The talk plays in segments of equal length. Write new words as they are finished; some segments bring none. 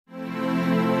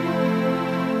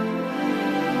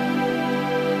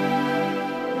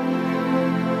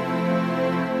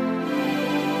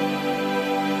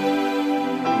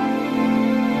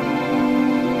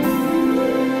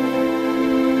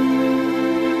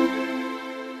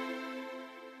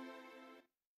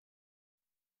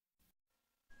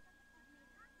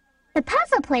The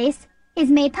Puzzle Place is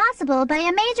made possible by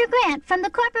a major grant from the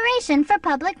Corporation for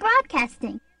Public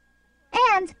Broadcasting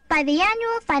and by the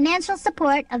annual financial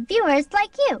support of viewers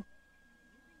like you.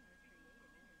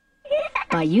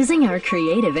 By using our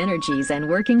creative energies and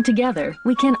working together,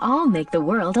 we can all make the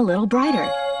world a little brighter.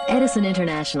 Edison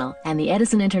International and the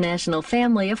Edison International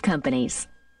family of companies.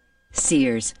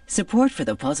 Sears. Support for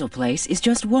the Puzzle Place is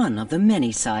just one of the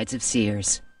many sides of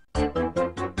Sears.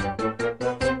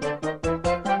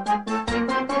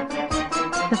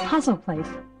 The Puzzle Place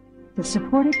is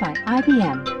supported by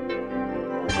IBM.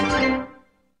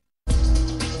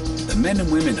 The men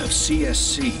and women of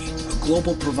CSC, a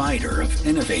global provider of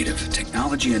innovative,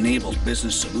 technology-enabled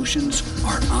business solutions,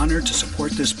 are honored to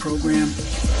support this program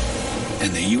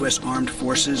and the U.S. Armed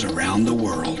Forces around the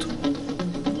world.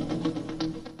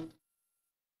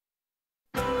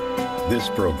 This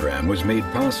program was made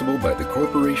possible by the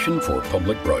Corporation for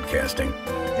Public Broadcasting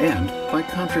and by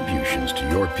contributions to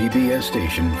your PBS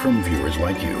station from viewers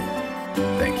like you.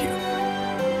 Thank you.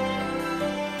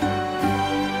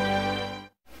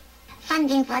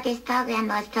 Funding for this program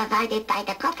was provided by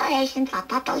the Corporation for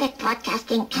Public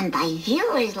Broadcasting and by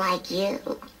viewers like you.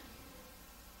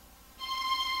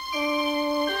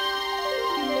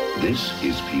 This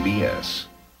is PBS.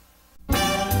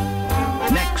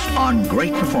 Next on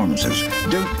Great Performances,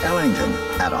 Duke Ellington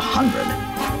at 100.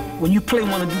 When you play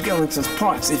one of Duke Ellington's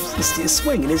parts, it's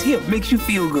swinging, his hip makes you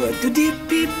feel good.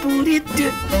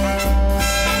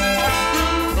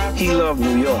 He loved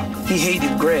New York. He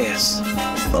hated grass.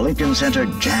 The Lincoln Center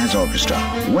Jazz Orchestra,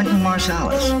 Wynton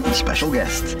Marsalis, and special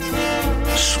guests.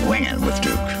 Swinging with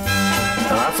Duke.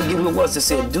 Now, I forget who it was that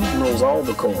said Duke knows all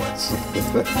the chords.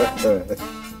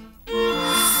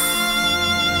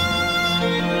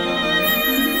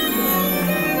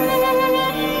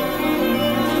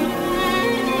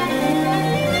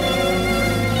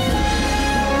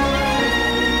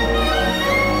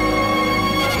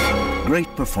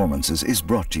 Great Performances is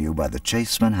brought to you by the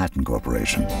Chase Manhattan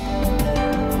Corporation.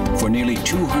 For nearly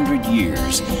 200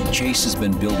 years, Chase has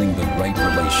been building the right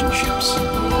relationships,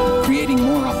 creating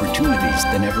more opportunities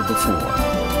than ever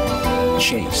before.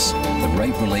 Chase, the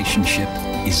right relationship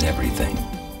is everything.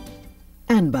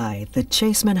 And by the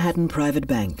Chase Manhattan Private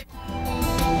Bank,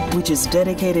 which is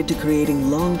dedicated to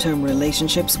creating long-term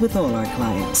relationships with all our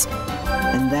clients.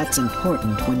 And that's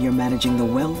important when you're managing the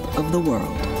wealth of the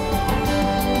world.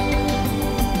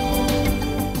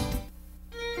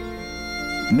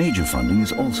 Major funding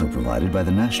is also provided by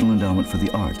the National Endowment for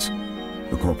the Arts,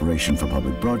 the Corporation for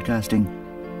Public Broadcasting,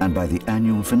 and by the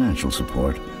annual financial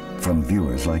support from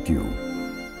viewers like you.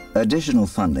 Additional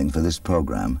funding for this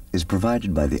program is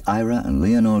provided by the Ira and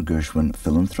Leonore Gershwin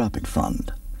Philanthropic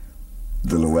Fund,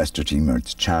 the Lewester T.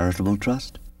 Mertz Charitable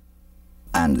Trust,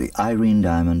 and the Irene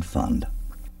Diamond Fund.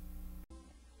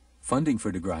 Funding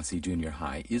for Degrassi Junior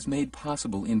High is made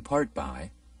possible in part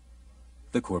by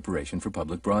the Corporation for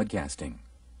Public Broadcasting,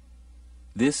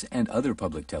 this and other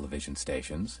public television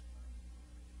stations,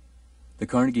 the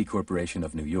Carnegie Corporation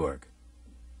of New York,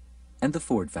 and the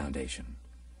Ford Foundation.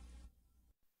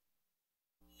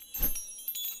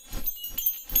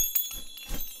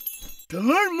 To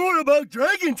learn more about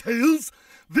Dragon Tales,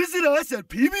 visit us at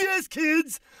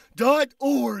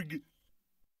pbskids.org.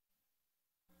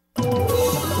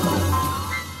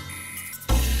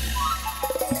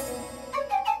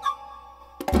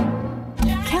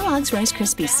 Kellogg's Rice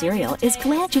Krispies cereal is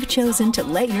glad you've chosen to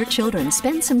let your children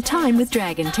spend some time with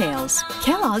Dragon Tales.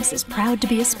 Kellogg's is proud to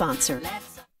be a sponsor.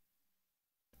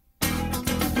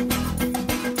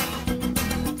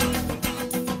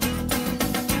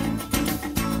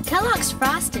 Kellogg's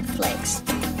Frosted Flakes,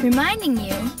 reminding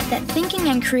you that thinking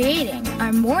and creating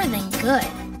are more than good.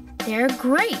 They're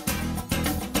great.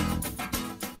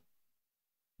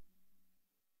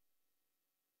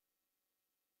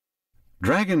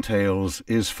 Dragon Tales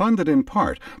is funded in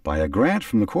part by a grant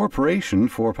from the Corporation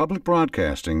for Public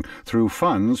Broadcasting through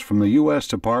funds from the U.S.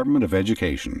 Department of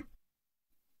Education.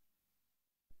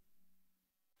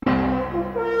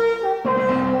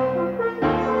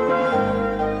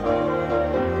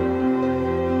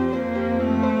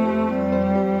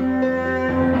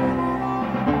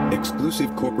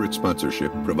 Exclusive corporate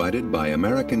sponsorship provided by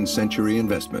American Century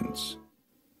Investments.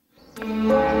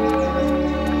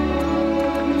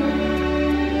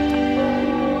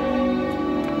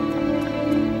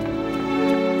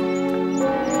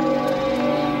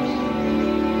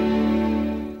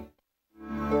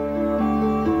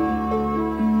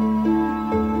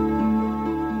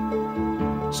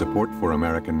 Support for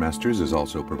American Masters is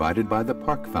also provided by the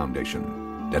Park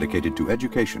Foundation, dedicated to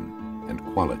education and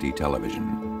quality television.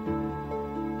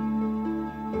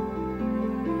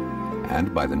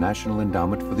 and by the National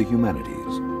Endowment for the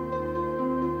Humanities,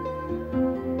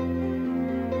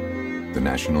 the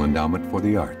National Endowment for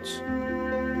the Arts,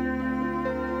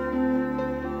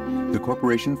 the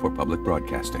Corporation for Public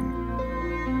Broadcasting,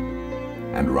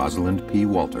 and Rosalind P.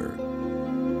 Walter.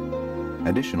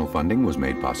 Additional funding was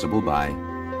made possible by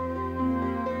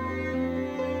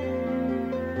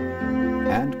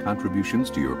and contributions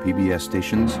to your PBS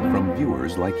stations from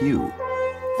viewers like you.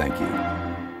 Thank you.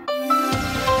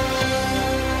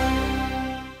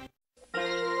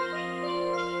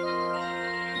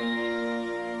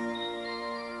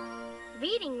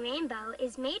 Reading Rainbow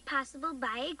is made possible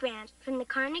by a grant from the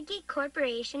Carnegie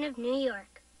Corporation of New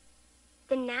York,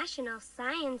 the National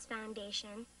Science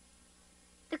Foundation,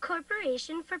 the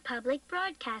Corporation for Public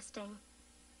Broadcasting,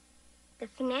 the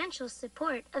financial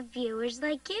support of viewers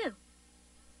like you,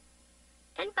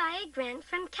 and by a grant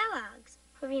from Kellogg's,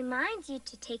 who reminds you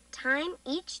to take time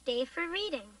each day for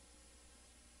reading.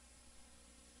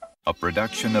 A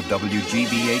production of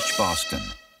WGBH Boston.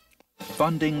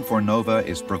 Funding for NOVA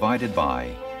is provided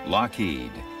by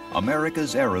Lockheed,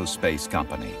 America's aerospace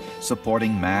company,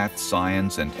 supporting math,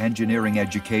 science, and engineering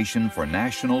education for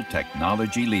national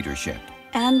technology leadership.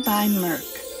 And by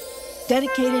Merck,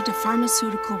 dedicated to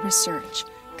pharmaceutical research,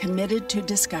 committed to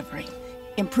discovery,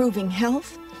 improving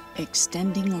health,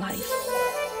 extending life.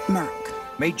 Merck.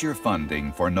 Major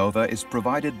funding for NOVA is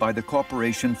provided by the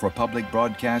Corporation for Public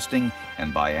Broadcasting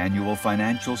and by annual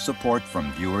financial support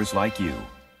from viewers like you.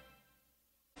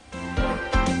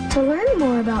 To learn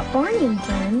more about Barney and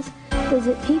Friends,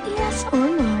 visit PBS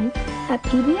online at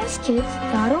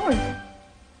pbskids.org.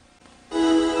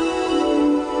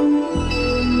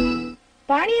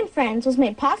 Barney and Friends was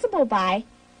made possible by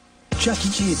Chuck E.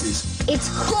 Cheese's. It's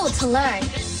cool to learn.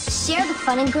 Share the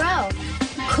fun and grow.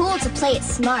 Cool to play it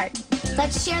smart.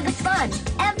 Let's share the fun,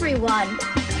 everyone.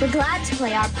 We're glad to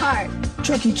play our part.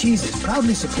 Chuck E. Cheese's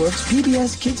proudly supports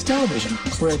PBS Kids Television,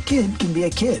 where a kid can be a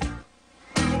kid.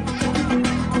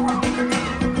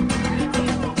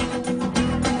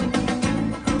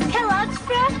 Kellogg's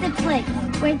Frosted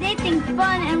Flakes, where they think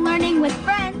fun and learning with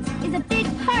friends is a big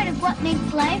part of what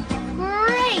makes life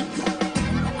great.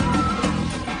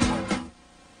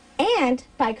 and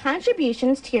by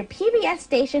contributions to your PBS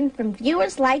station from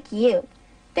viewers like you.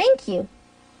 Thank you.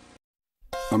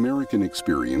 American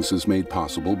Experience is made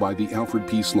possible by the Alfred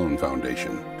P. Sloan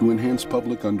Foundation to enhance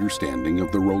public understanding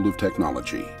of the role of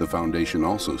technology. The foundation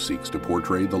also seeks to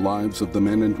portray the lives of the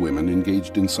men and women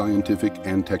engaged in scientific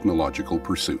and technological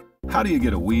pursuit. How do you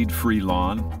get a weed-free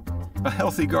lawn, a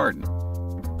healthy garden,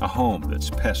 a home that's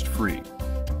pest-free?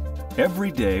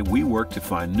 Every day we work to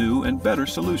find new and better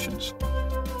solutions.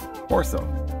 Ortho,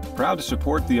 proud to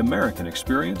support the American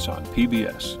Experience on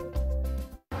PBS.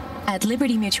 At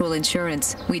Liberty Mutual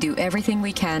Insurance, we do everything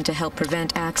we can to help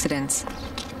prevent accidents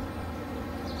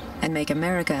and make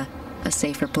America a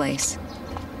safer place.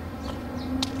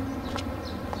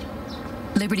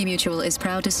 Liberty Mutual is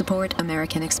proud to support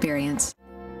American Experience.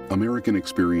 American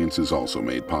Experience is also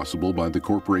made possible by the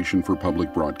Corporation for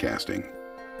Public Broadcasting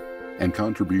and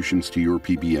contributions to your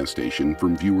PBS station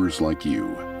from viewers like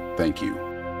you. Thank you.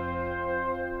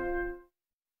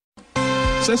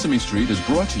 Sesame Street is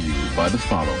brought to you by the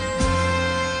following.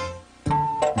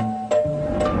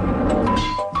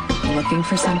 Looking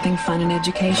for something fun and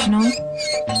educational?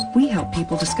 We help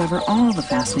people discover all the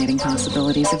fascinating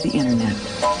possibilities of the internet.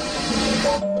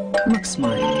 Look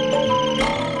smart.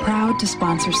 Proud to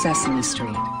sponsor Sesame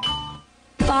Street.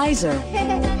 Pfizer.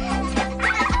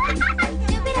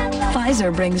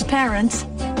 Pfizer brings parents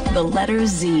the letter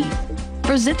Z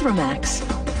for Zithromax.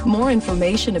 More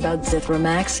information about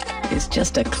Zithromax is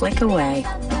just a click away.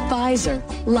 Pfizer.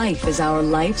 Life is our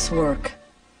life's work.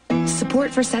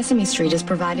 Support for Sesame Street is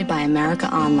provided by America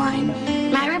Online.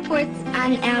 My report's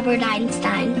on Albert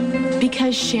Einstein.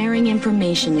 Because sharing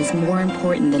information is more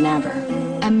important than ever.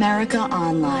 America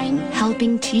Online,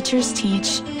 helping teachers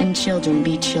teach and children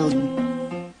be children.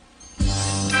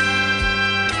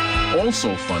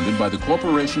 Also funded by the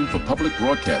Corporation for Public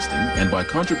Broadcasting and by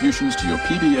contributions to your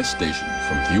PBS station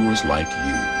from viewers like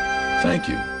you. Thank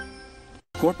you.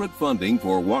 Corporate funding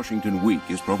for Washington Week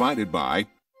is provided by...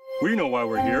 We know why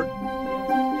we're here.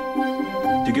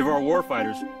 To give our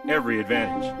warfighters every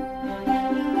advantage.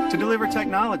 To deliver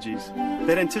technologies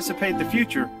that anticipate the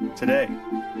future today.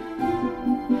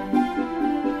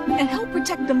 And help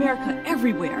protect America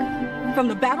everywhere, from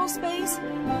the battle space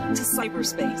to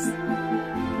cyberspace.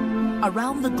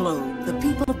 Around the globe, the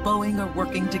people of Boeing are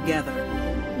working together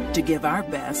to give our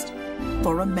best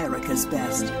for America's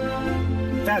best.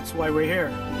 That's why we're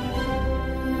here.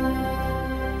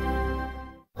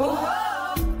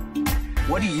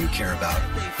 What do you care about?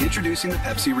 Introducing the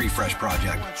Pepsi Refresh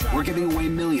Project. We're giving away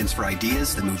millions for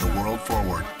ideas that move the world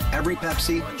forward. Every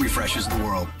Pepsi refreshes the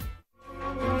world.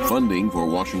 Funding for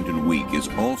Washington Week is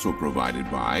also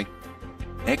provided by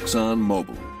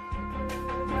ExxonMobil,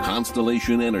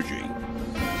 Constellation Energy,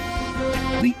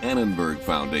 the Annenberg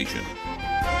Foundation,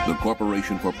 the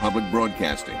Corporation for Public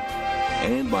Broadcasting,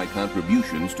 and by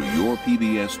contributions to your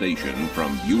PBS station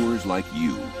from viewers like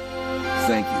you.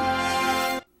 Thank you.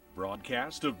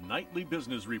 Broadcast of Nightly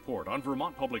Business Report on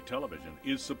Vermont Public Television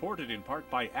is supported in part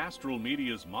by Astral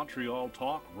Media's Montreal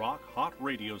Talk Rock Hot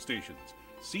radio stations,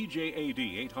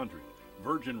 CJAD 800,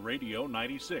 Virgin Radio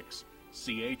 96,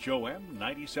 CHOM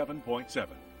 97.7.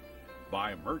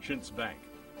 By Merchants Bank,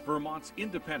 Vermont's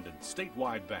independent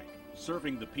statewide bank,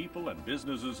 serving the people and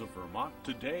businesses of Vermont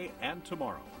today and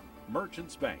tomorrow.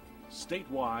 Merchants Bank,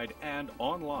 statewide and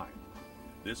online.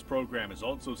 This program is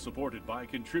also supported by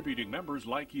contributing members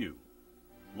like you.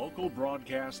 Local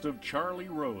broadcast of Charlie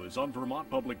Rose on Vermont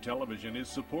Public Television is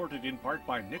supported in part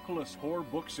by Nicholas Hoare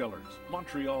Booksellers,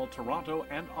 Montreal, Toronto,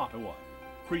 and Ottawa.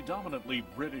 Predominantly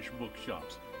British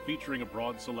bookshops, featuring a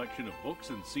broad selection of books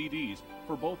and CDs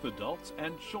for both adults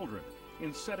and children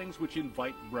in settings which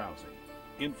invite browsing.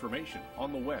 Information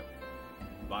on the web.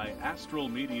 By Astral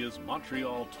Media's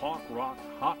Montreal Talk Rock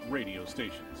Hot radio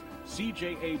stations,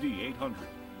 CJAD 800,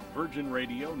 Virgin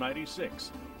Radio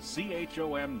 96,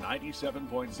 CHOM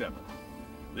 97.7.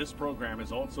 This program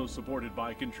is also supported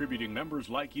by contributing members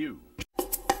like you.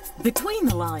 Between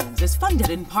the Lines is funded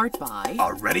in part by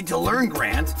a Ready to Learn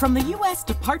grant from the U.S.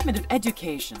 Department of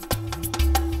Education.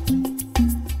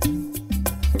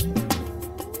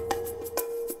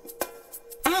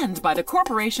 And by the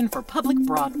Corporation for Public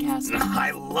Broadcasting.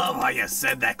 I love how you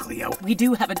said that, Cleo. We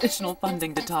do have additional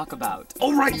funding to talk about.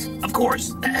 Oh, right, of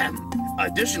course.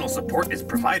 Additional support is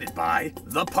provided by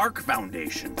the Park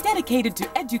Foundation, dedicated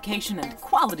to education and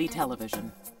quality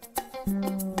television.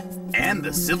 And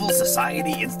the Civil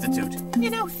Society Institute.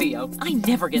 You know, Theo, I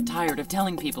never get tired of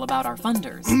telling people about our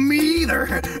funders. Me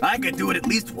either. I could do it at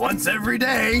least once every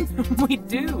day. We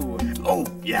do. Oh,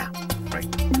 yeah, right,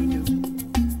 we do.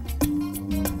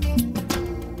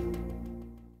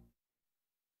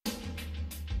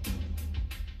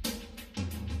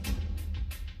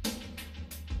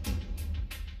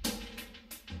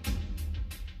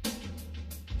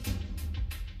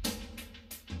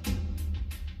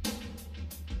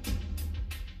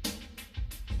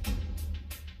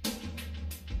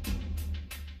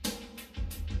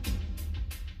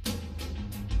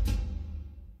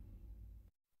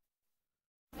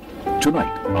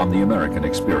 Tonight on The American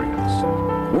Experience,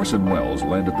 Orson Welles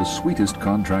landed the sweetest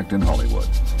contract in Hollywood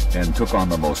and took on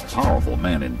the most powerful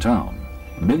man in town,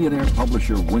 millionaire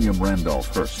publisher William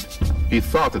Randolph Hearst. He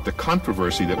thought that the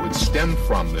controversy that would stem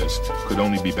from this could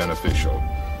only be beneficial,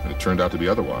 and it turned out to be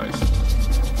otherwise.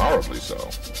 Horribly so.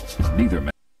 Neither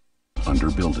man.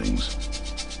 Under buildings,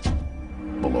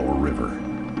 below a river.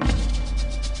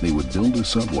 They would build a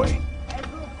subway,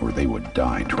 or they would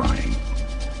die trying.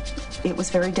 It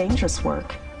was very dangerous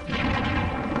work.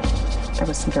 There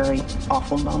were some very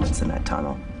awful moments in that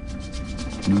tunnel.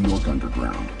 New York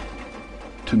Underground.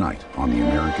 Tonight on The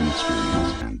American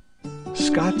Experience and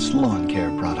Scott's Lawn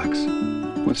Care Products.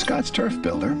 With Scott's Turf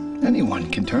Builder, anyone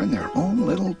can turn their own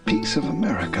little piece of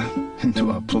America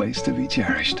into a place to be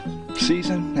cherished.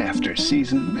 Season after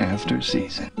season after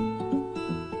season.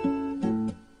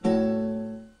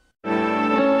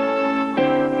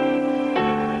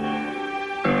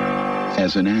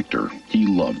 As an actor, he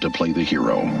loved to play the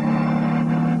hero.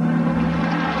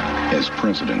 As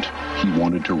president, he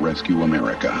wanted to rescue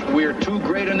America. We're too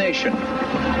great a nation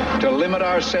to limit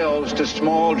ourselves to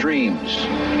small dreams.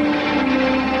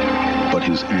 But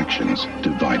his actions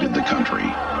divided the country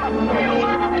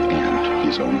and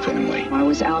his own family. I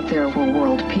was out there for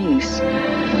world peace,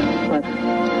 but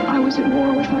I was at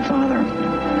war with my father.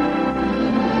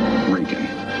 Reagan,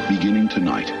 beginning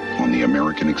tonight on The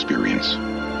American Experience.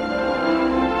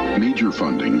 Major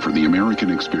funding for The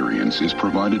American Experience is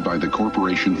provided by the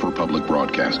Corporation for Public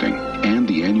Broadcasting and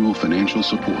the annual financial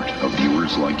support of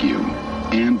viewers like you,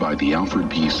 and by the Alfred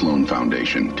P. Sloan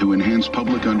Foundation to enhance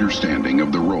public understanding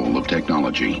of the role of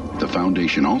technology. The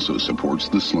foundation also supports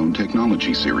the Sloan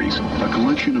Technology Series, a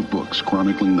collection of books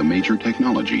chronicling the major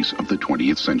technologies of the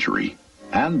 20th century.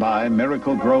 And by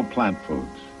Miracle Grow Plant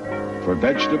Foods. For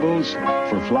vegetables,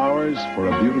 for flowers, for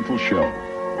a beautiful show.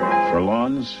 For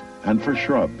lawns, and for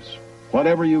shrubs.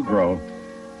 Whatever you grow,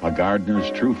 a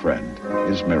gardener's true friend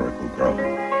is Miracle Grow.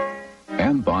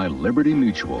 And by Liberty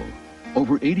Mutual.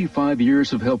 Over 85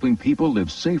 years of helping people live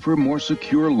safer, more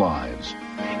secure lives.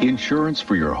 Insurance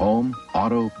for your home,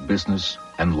 auto, business,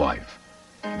 and life.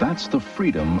 That's the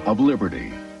freedom of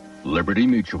liberty. Liberty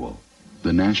Mutual.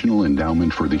 The National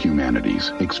Endowment for the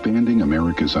Humanities, expanding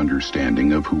America's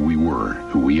understanding of who we were,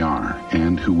 who we are,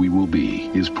 and who we will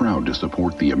be, is proud to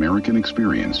support the American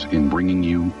experience in bringing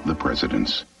you The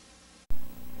Presidents.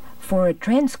 For a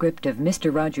transcript of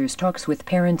Mr. Rogers' talks with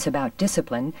parents about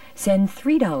discipline, send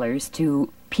 $3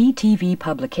 to PTV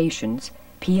Publications,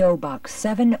 P.O. Box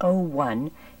 701,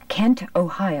 Kent,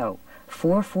 Ohio,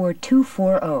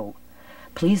 44240.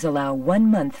 Please allow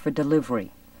 1 month for delivery.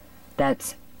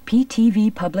 That's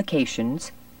PTV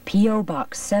Publications, P.O.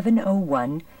 Box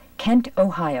 701, Kent,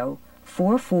 Ohio,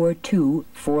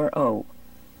 44240.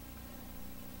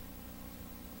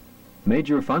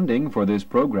 Major funding for this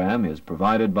program is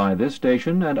provided by this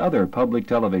station and other public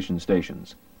television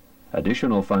stations.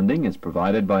 Additional funding is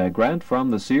provided by a grant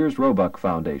from the Sears Roebuck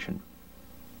Foundation.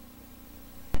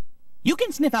 You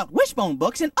can sniff out Wishbone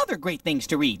books and other great things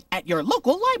to read at your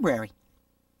local library.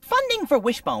 Funding for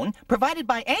Wishbone provided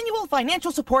by annual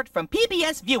financial support from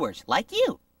PBS viewers like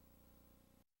you.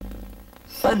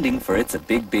 Funding for It's a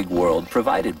Big, Big World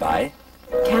provided by...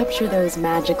 Capture those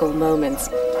magical moments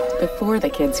before the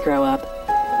kids grow up.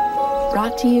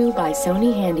 Brought to you by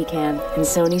Sony Handycam and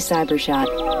Sony Cybershot,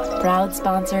 proud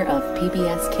sponsor of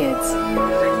PBS Kids.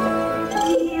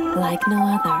 Like no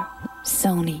other,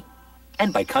 Sony.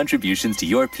 And by contributions to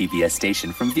your PBS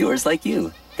station from viewers like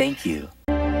you. Thank you.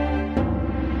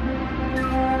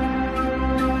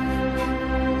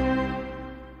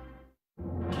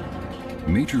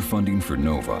 Major funding for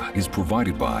NOVA is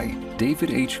provided by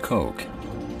David H. Koch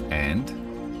and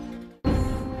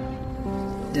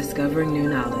Discovering New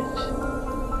Knowledge.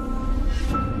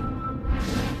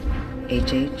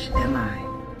 HHMI.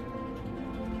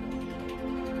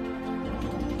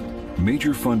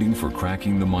 Major funding for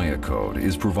cracking the Maya Code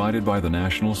is provided by the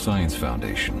National Science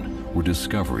Foundation, where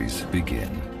discoveries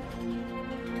begin.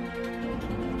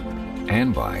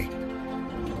 And by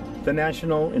the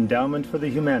National Endowment for the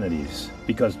Humanities,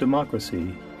 because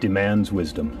democracy demands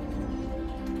wisdom.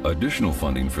 Additional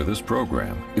funding for this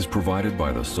program is provided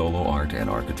by the Solo Art and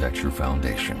Architecture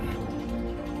Foundation.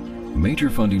 Major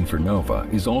funding for NOVA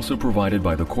is also provided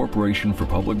by the Corporation for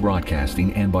Public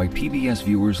Broadcasting and by PBS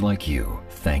viewers like you.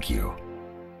 Thank you.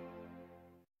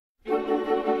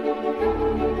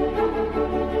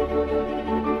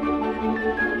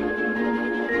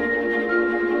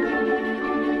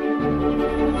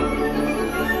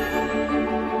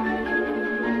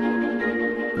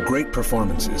 Great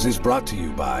Performances is brought to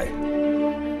you by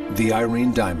the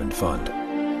Irene Diamond Fund.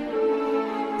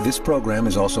 This program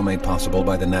is also made possible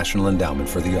by the National Endowment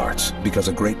for the Arts, because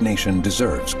a great nation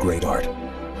deserves great art.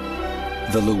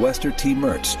 The Lewester T.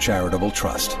 Mertz Charitable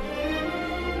Trust.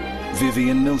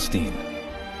 Vivian Milstein.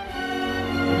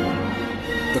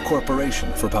 The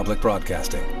Corporation for Public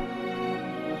Broadcasting.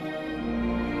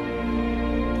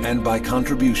 And by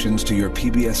contributions to your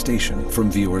PBS station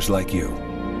from viewers like you.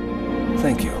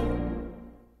 Thank you.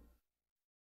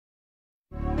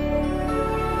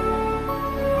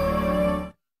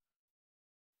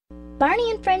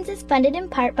 Barney and Friends is funded in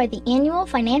part by the annual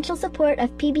financial support of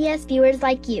PBS viewers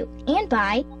like you, and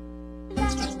by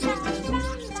Chuck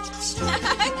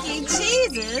E.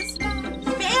 Cheese's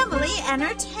Family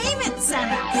Entertainment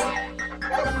Centers.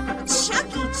 Chuck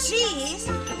E. Cheese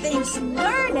thinks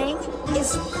learning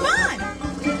is fun.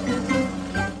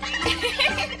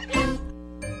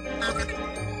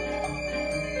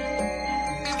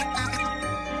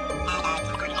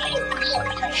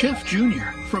 Chef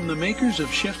Junior, from the makers of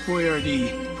Chef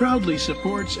Boyardee, proudly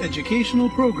supports educational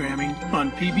programming on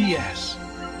PBS.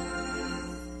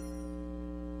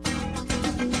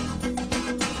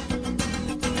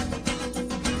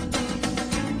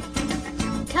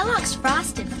 Kellogg's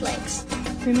Frosted Flakes,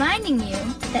 reminding you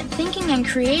that thinking and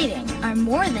creating are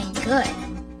more than good.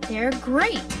 They're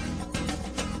great.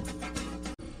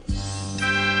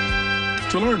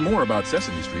 To learn more about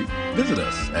Sesame Street, visit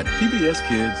us at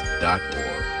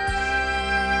pbskids.org.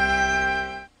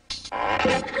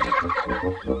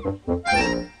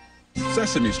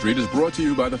 Sesame Street is brought to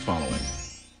you by the following.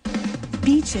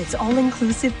 Beaches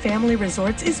All-Inclusive Family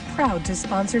Resorts is proud to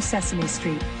sponsor Sesame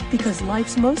Street because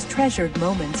life's most treasured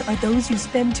moments are those you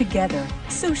spend together.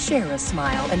 So share a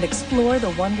smile and explore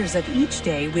the wonders of each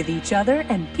day with each other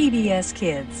and PBS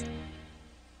Kids.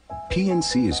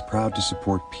 PNC is proud to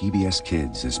support PBS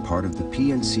Kids as part of the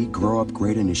PNC Grow Up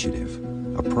Great initiative,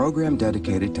 a program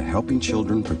dedicated to helping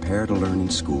children prepare to learn in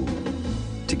school.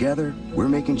 Together, we're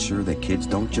making sure that kids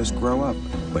don't just grow up,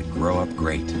 but grow up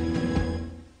great.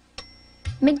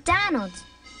 McDonald's,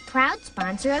 proud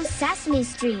sponsor of Sesame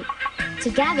Street.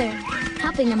 Together,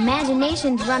 helping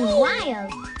imaginations run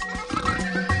wild.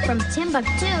 From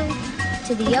Timbuktu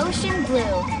to the ocean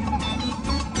blue.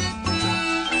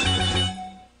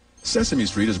 Sesame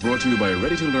Street is brought to you by a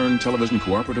ready-to-learn television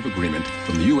cooperative agreement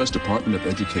from the U.S. Department of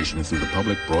Education through the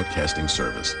Public Broadcasting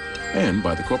Service, and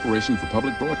by the Corporation for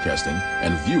Public Broadcasting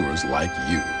and viewers like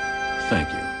you. Thank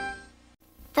you.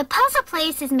 The Puzzle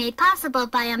Place is made possible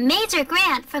by a major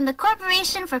grant from the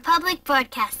Corporation for Public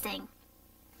Broadcasting.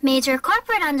 Major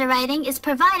corporate underwriting is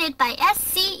provided by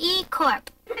SCE Corp.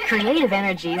 Creative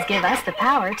energies give us the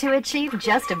power to achieve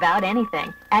just about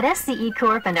anything. At SCE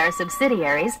Corp and our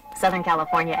subsidiaries, Southern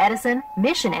California Edison,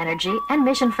 Mission Energy, and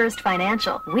Mission First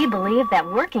Financial, we believe that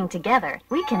working together,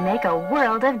 we can make a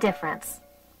world of difference.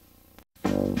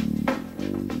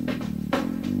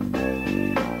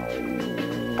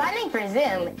 Funding for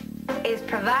Zoom is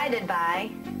provided by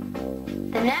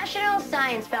the National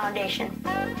Science Foundation,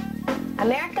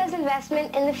 America's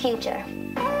Investment in the Future,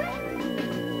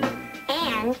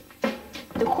 and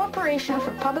the Corporation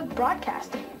for Public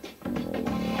Broadcasting,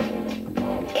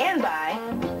 and by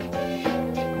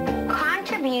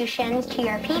contributions to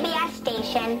your PBS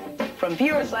station from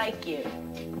viewers like you.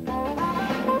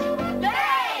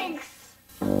 Thanks!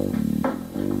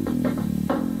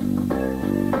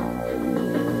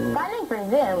 Funding for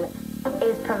Zoom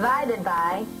is provided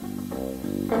by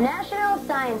the National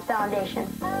Science Foundation,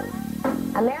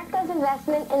 America's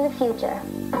Investment in the Future,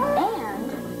 and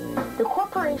the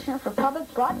Corporation for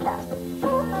Public Broadcasting,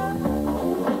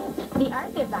 the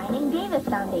Art Designing Davis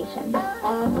Foundation,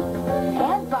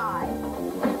 and by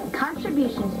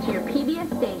contributions to your PBS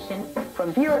station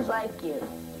from viewers like you.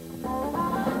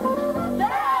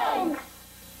 Thanks!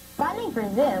 Funding for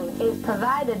Zoom is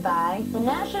provided by the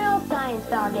National Science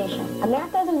Foundation,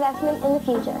 America's Investment in the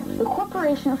Future, the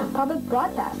Corporation for Public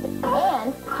Broadcasting,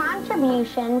 and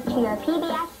contributions to your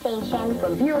PBS station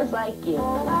from viewers like you.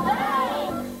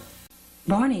 Thanks!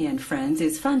 Barney and Friends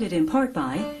is funded in part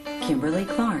by Kimberly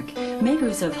Clark,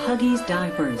 makers of Huggies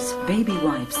diapers, baby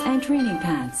wipes, and training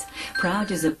pants, proud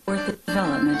to support the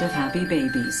development of happy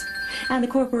babies, and the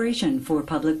Corporation for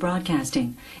Public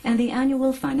Broadcasting, and the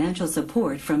annual financial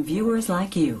support from viewers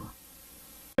like you.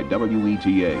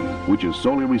 WETA, which is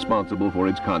solely responsible for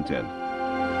its content.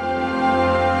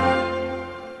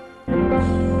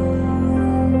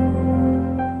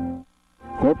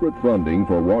 Corporate funding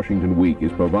for Washington Week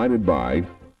is provided by...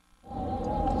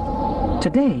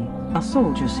 Today, a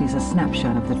soldier sees a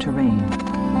snapshot of the terrain,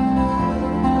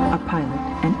 a pilot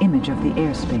an image of the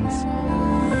airspace,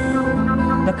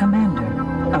 the commander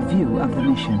a view of the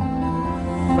mission.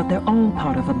 But they're all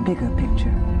part of a bigger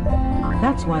picture.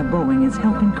 That's why Boeing is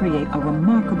helping create a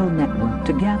remarkable network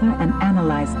to gather and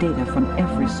analyze data from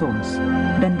every source,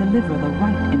 then deliver the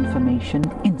right information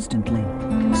instantly.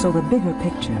 So the bigger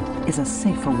picture is a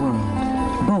safer world.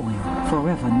 Boeing,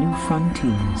 forever new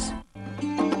frontiers.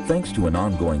 Thanks to an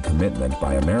ongoing commitment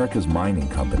by America's mining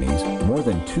companies, more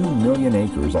than 2 million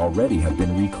acres already have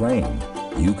been reclaimed.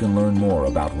 You can learn more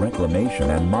about reclamation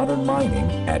and modern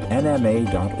mining at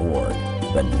nma.org,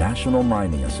 the National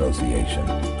Mining Association.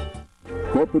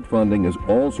 Corporate funding is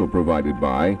also provided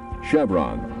by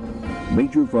Chevron.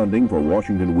 Major funding for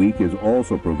Washington Week is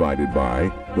also provided by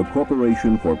the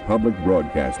Corporation for Public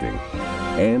Broadcasting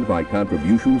and by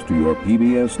contributions to your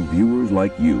PBS viewers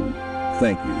like you.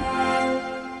 Thank you.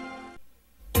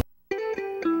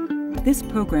 This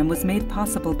program was made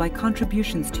possible by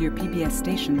contributions to your PBS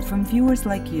station from viewers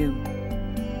like you.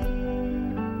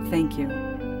 Thank you.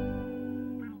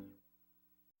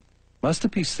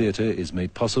 Masterpiece Theatre is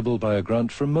made possible by a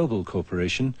grant from Mobile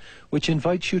Corporation, which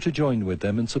invites you to join with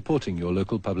them in supporting your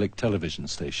local public television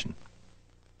station.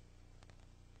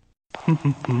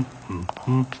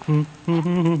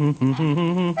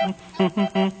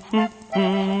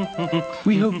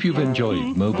 We hope you've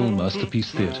enjoyed Mobile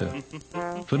Masterpiece Theatre.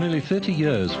 For nearly 30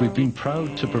 years, we've been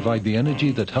proud to provide the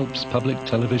energy that helps public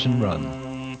television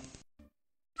run.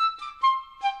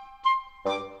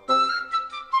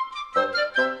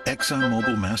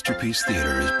 ExxonMobil Masterpiece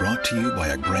Theater is brought to you by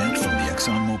a grant from the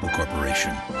ExxonMobil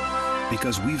Corporation,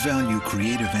 because we value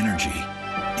creative energy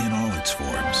in all its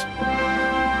forms.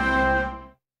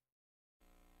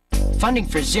 Funding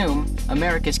for Zoom,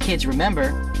 America's Kids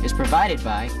Remember, is provided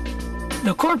by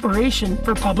the Corporation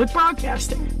for Public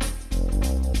Broadcasting,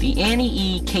 the Annie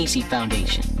E. Casey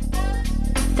Foundation,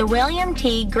 the William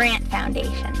T. Grant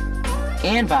Foundation,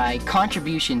 and by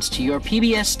contributions to your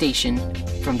PBS station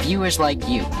from viewers like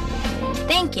you.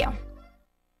 Thank you.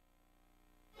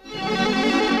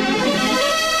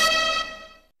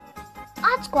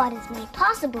 Odd Squad is made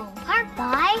possible in part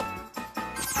by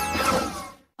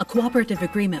A cooperative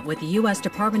agreement with the U.S.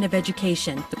 Department of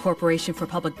Education, the Corporation for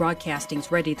Public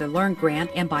Broadcasting's Ready to Learn grant,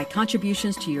 and by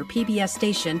contributions to your PBS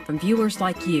station from viewers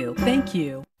like you. Thank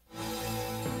you.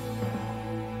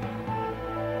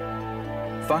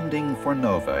 Funding for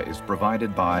NOVA is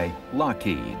provided by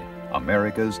Lockheed,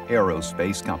 America's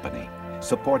aerospace company,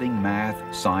 supporting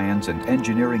math, science, and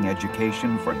engineering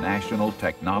education for national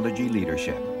technology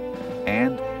leadership,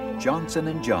 and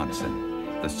Johnson & Johnson,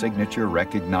 the signature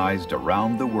recognized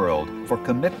around the world for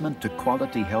commitment to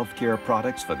quality healthcare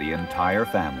products for the entire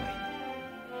family.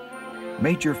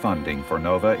 Major funding for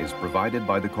NOVA is provided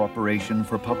by the Corporation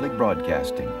for Public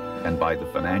Broadcasting and by the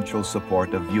financial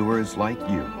support of viewers like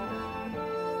you.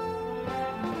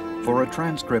 For a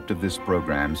transcript of this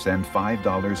program, send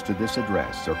 $5 to this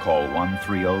address or call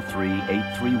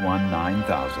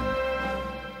 1-303-831-9000.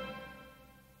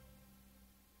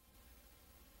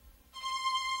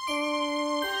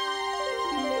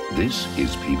 This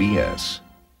is PBS.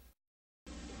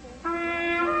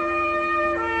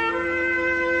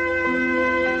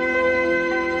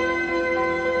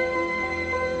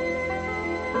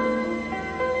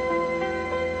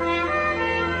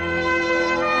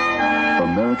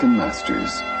 American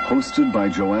Masters, hosted by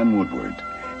Joanne Woodward,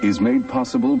 is made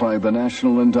possible by the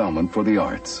National Endowment for the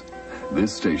Arts,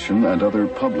 this station and other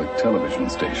public television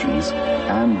stations,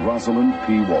 and Rosalind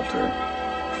P. Walter.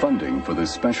 Funding for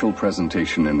this special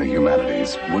presentation in the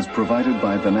humanities was provided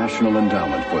by the National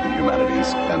Endowment for the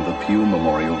Humanities and the Pew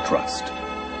Memorial Trust.